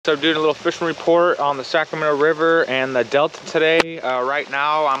So I'm doing a little fishing report on the Sacramento River and the Delta today. Right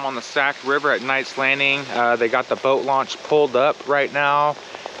now I'm on the Sac River at Knight's Landing. They got the boat launch pulled up right now,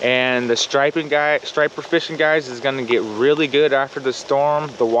 and the striper fishing guys is going to get really good after the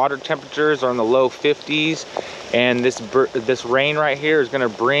storm. The water temperatures are in the low 50s, and this rain right here is going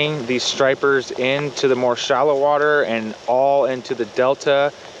to bring these stripers into the more shallow water and all into the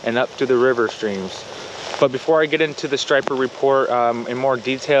Delta and up to the river streams. But before I get into the striper report in more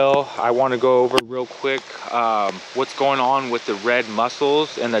detail, I want to go over real quick what's going on with the red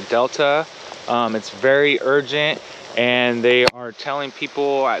mussels in the Delta. It's very urgent, and they are telling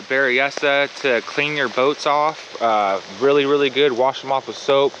people at Berryessa to clean your boats off really good. Wash them off with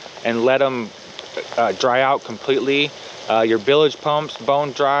soap and let them dry out completely. Your bilge pumps,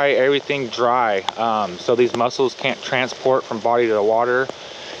 bone dry, everything dry, so these mussels can't transport from body to the water.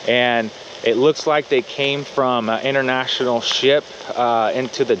 And it looks like they came from an international ship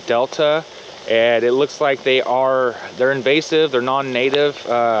into the Delta, and it looks like they're invasive. They're non-native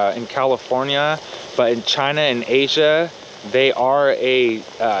in California, but in China and Asia, they are a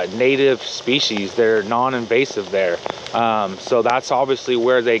native species. They're non-invasive there. So that's obviously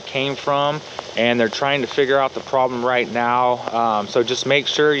where they came from, and they're trying to figure out the problem right now. So just make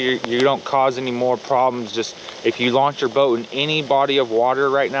sure you don't cause any more problems. Just if you launch your boat in any body of water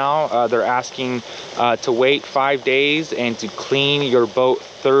right now, they're asking to wait 5 days and to clean your boat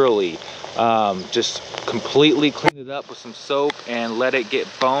thoroughly. Just completely clean it up with some soap and let it get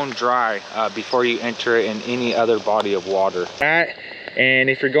bone dry before you enter it in any other body of water. And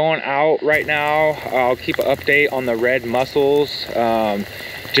if you're going out right now, I'll keep an update on the red mussels.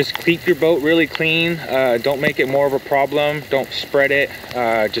 Just keep your boat really clean. Don't make it more of a problem. Don't spread it.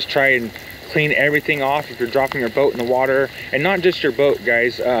 Just try and clean everything off if you're dropping your boat in the water. And not just your boat,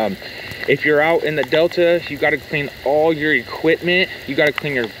 guys. If you're out in the Delta, you got to clean all your equipment. You got to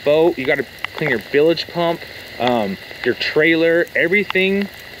clean your boat. You got to clean your bilge pump, your trailer, everything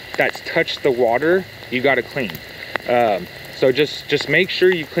that's touched the water, you got to clean. So just make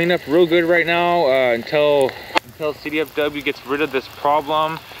sure you clean up real good right now until CDFW gets rid of this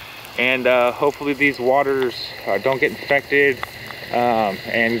problem, and hopefully these waters don't get infected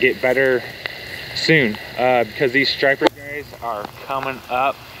and get better soon, because these striper guys are coming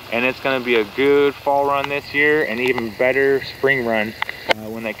up, and it's going to be a good fall run this year and even better spring run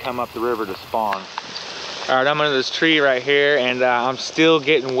when they come up the river to spawn. All right, I'm under this tree right here, and I'm still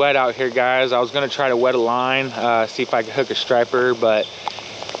getting wet out here, guys. I was going to try to wet a line, see if I could hook a striper, but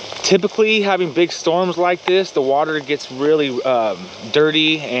typically having big storms like this, the water gets really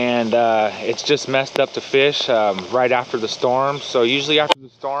dirty, and it's just messed up to fish right after the storm. So usually after the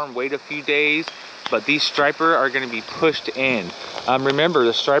storm, wait a few days, but these striper are going to be pushed in. Remember,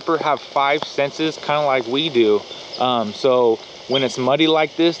 the striper have 5 senses, kind of like we do. So when it's muddy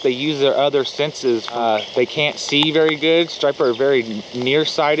like this, they use their other senses. They can't see very good. Striper are very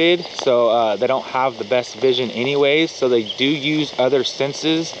nearsighted, so they don't have the best vision anyways. So they do use other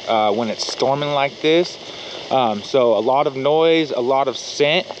senses when it's storming like this. So a lot of noise, a lot of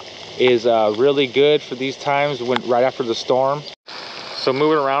scent is really good for these times right after the storm. So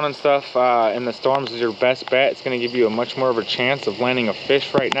moving around and stuff in the storms is your best bet. It's going to give you a much more of a chance of landing a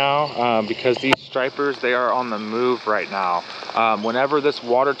fish right now, because these stripers, they are on the move right now. Whenever this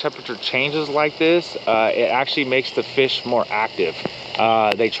water temperature changes like this, it actually makes the fish more active.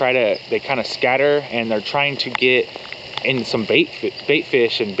 They kind of scatter, and they're trying to get in some bait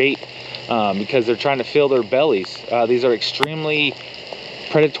fish and bait because they're trying to fill their bellies. These are extremely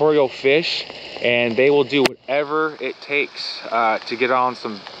predatory fish, and they will do whatever it takes to get on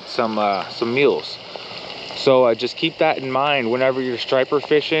some meals. So just keep that in mind whenever you're striper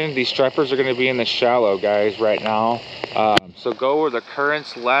fishing. These stripers are going to be in the shallow, guys, right now. So go where the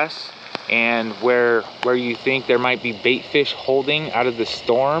current's less and where you think there might be bait fish holding out of the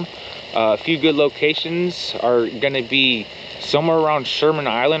storm. A few good locations are going to be somewhere around Sherman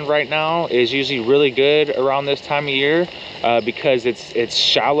Island right now. Is usually really good around this time of year because it's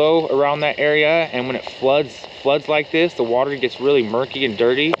shallow around that area, and when it floods like this, the water gets really murky and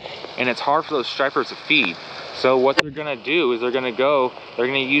dirty, and it's hard for those stripers to feed. So what they're gonna do is they're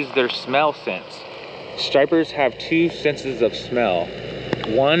gonna use their smell sense. Stripers have 2 senses of smell.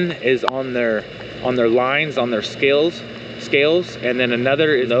 One is on their lines, on their scales, and then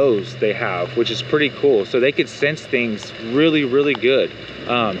another is nose they have, which is pretty cool. So they could sense things really good.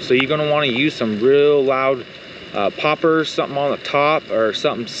 So you're gonna want to use some real loud poppers, something on the top, or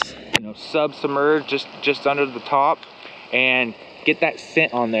something, you know, submerged just under the top, and get that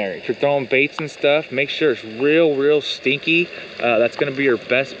scent on there. If you're throwing baits and stuff, make sure it's real stinky. That's gonna be your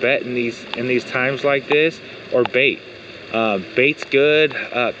best bet in these times like this. Or bait. Bait's good,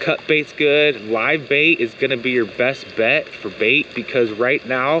 cut bait's good. Live bait is gonna be your best bet for bait, because right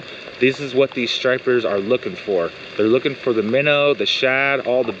now, this is what these stripers are looking for. They're looking for the minnow, the shad,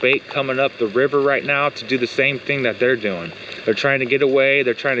 all the bait coming up the river right now to do the same thing that they're doing. They're trying to get away,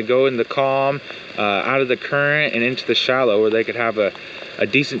 they're trying to go in the calm, out of the current and into the shallow where they could have a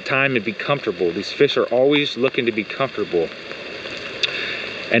decent time and be comfortable. These fish are always looking to be comfortable.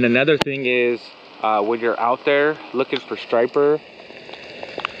 And another thing is, when you're out there looking for striper,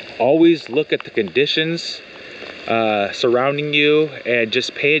 always look at the conditions surrounding you and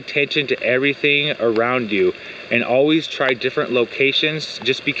just pay attention to everything around you, and always try different locations.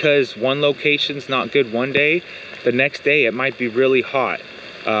 Just because one location's not good one day, the next day it might be really hot.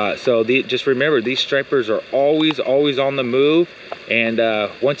 So just remember, these stripers are always on the move, and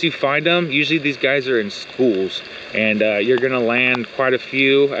once you find them, usually these guys are in schools, and you're gonna land quite a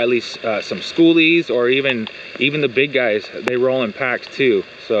few, at least some schoolies, or even the big guys. They roll in packs too.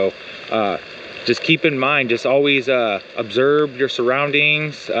 So just keep in mind, just always observe your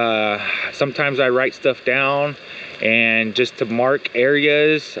surroundings. Sometimes I write stuff down, and just to mark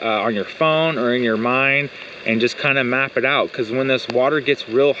areas on your phone or in your mind, and just kind of map it out. Because when this water gets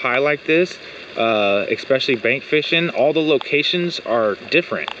real high like this, especially bank fishing, all the locations are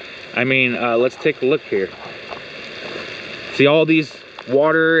different. I mean, let's take a look here. See all these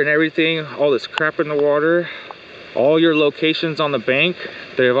water and everything, all this crap in the water, all your locations on the bank,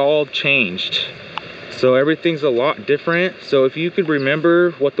 they've all changed. So everything's a lot different. So if you could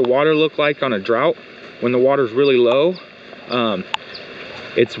remember what the water looked like on a drought, when the water's really low,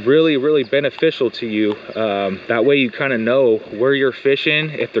 it's really beneficial to you. That way you kind of know where you're fishing.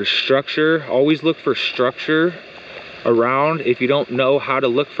 If there's structure, always look for structure around. If you don't know how to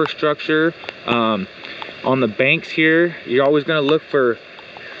look for structure, on the banks here, you're always going to look for,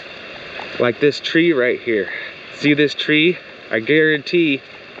 like this tree right here. See this tree? I guarantee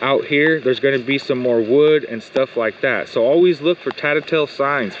out here there's going to be some more wood and stuff like that. So always look for telltale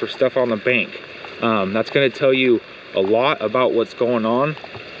signs for stuff on the bank. That's going to tell you a lot about what's going on.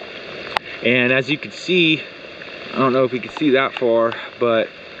 And as you can see, I don't know if you can see that far, but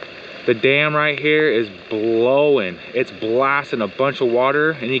the dam right here is blowing. It's blasting a bunch of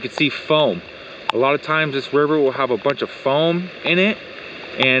water, and you can see foam. A lot of times this river will have a bunch of foam in it,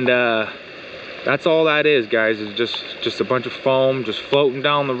 and that's all that is, guys, is just a bunch of foam just floating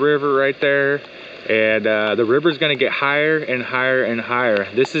down the river right there. And the river's gonna get higher and higher and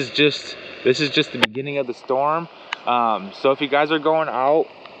higher. This is just the beginning of the storm. So if you guys are going out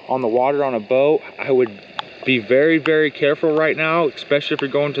on the water on a boat, I would be very careful right now, especially if you're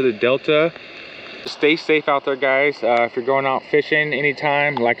going to the Delta. Stay safe out there, guys. If you're going out fishing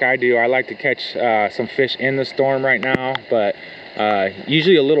anytime, like I do, I like to catch some fish in the storm right now, but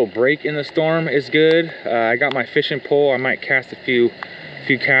usually a little break in the storm is good. I got my fishing pole. I might cast a few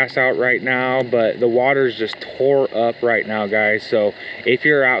casts out right now, but the water's just tore up right now, guys. So if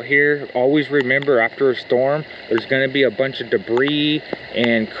you're out here, always remember, after a storm, there's going to be a bunch of debris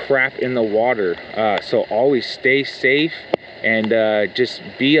and crap in the water. So always stay safe, and just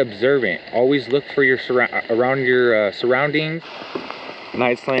be observant. Always look for your around your surroundings.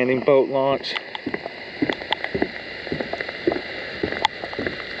 Knight's Landing boat launch.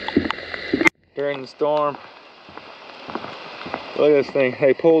 During the storm, look at this thing.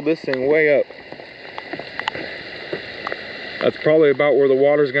 They pulled this thing way up. That's probably about where the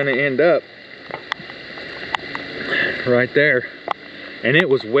water's going to end up. Right there. And it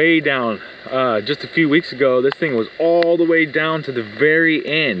was way down. Just a few weeks ago, this thing was all the way down to the very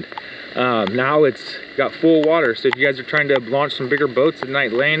end. Now it's got full water. So if you guys are trying to launch some bigger boats at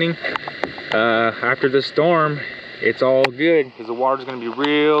Night Landing, after this storm, it's all good, because the water's going to be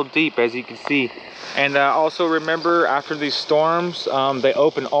real deep, as you can see. And also remember, after these storms, they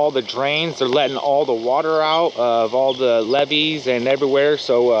open all the drains. They're letting all the water out of all the levees and everywhere,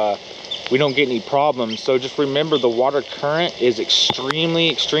 so we don't get any problems. So just remember, the water current is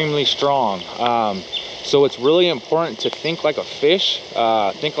extremely strong. So it's really important to think like a fish,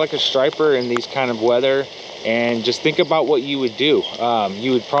 think like a striper in these kind of weather, and just think about what you would do.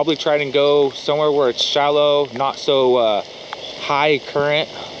 You would probably try to go somewhere where it's shallow, not so high current,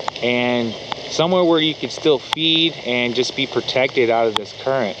 and somewhere where you could still feed and just be protected out of this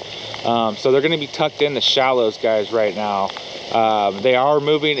current. So they're going to be tucked in the shallows, guys, right now. They are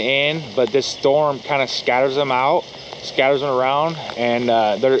moving in, but this storm kind of scatters them out, scatters them around, and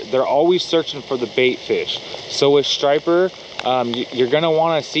they're always searching for the bait fish. So with striper, you're going to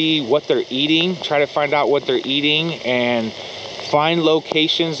want to see what they're eating, try to find out what they're eating, and find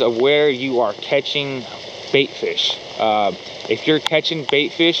locations of where you are catching bait fish. If you're catching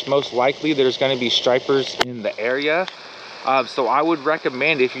bait fish, most likely there's going to be stripers in the area. So I would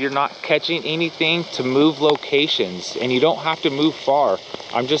recommend, if you're not catching anything, to move locations, and you don't have to move far.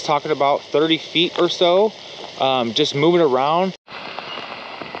 I'm just talking about 30 feet or so, just moving around.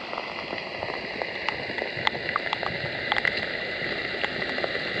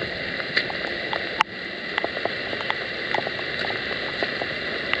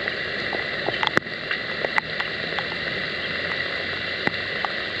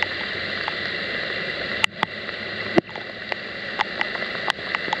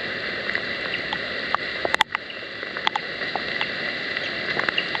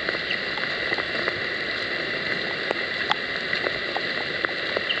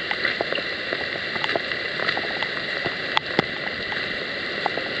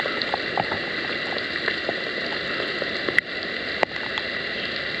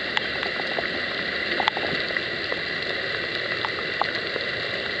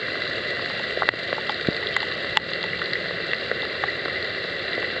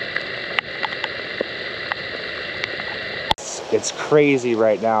 It's crazy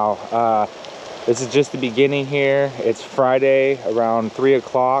right now. This is just the beginning here. It's Friday around 3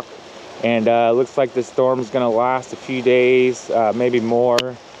 o'clock, and looks like the storm is gonna last a few days, maybe more.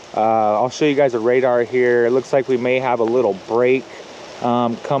 I'll show you guys a radar here. It looks like we may have a little break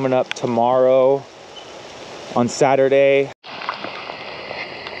coming up tomorrow on Saturday.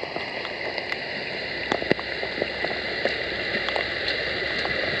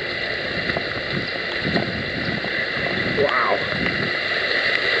 Wow.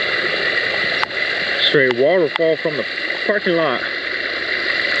 Straight waterfall from the parking lot.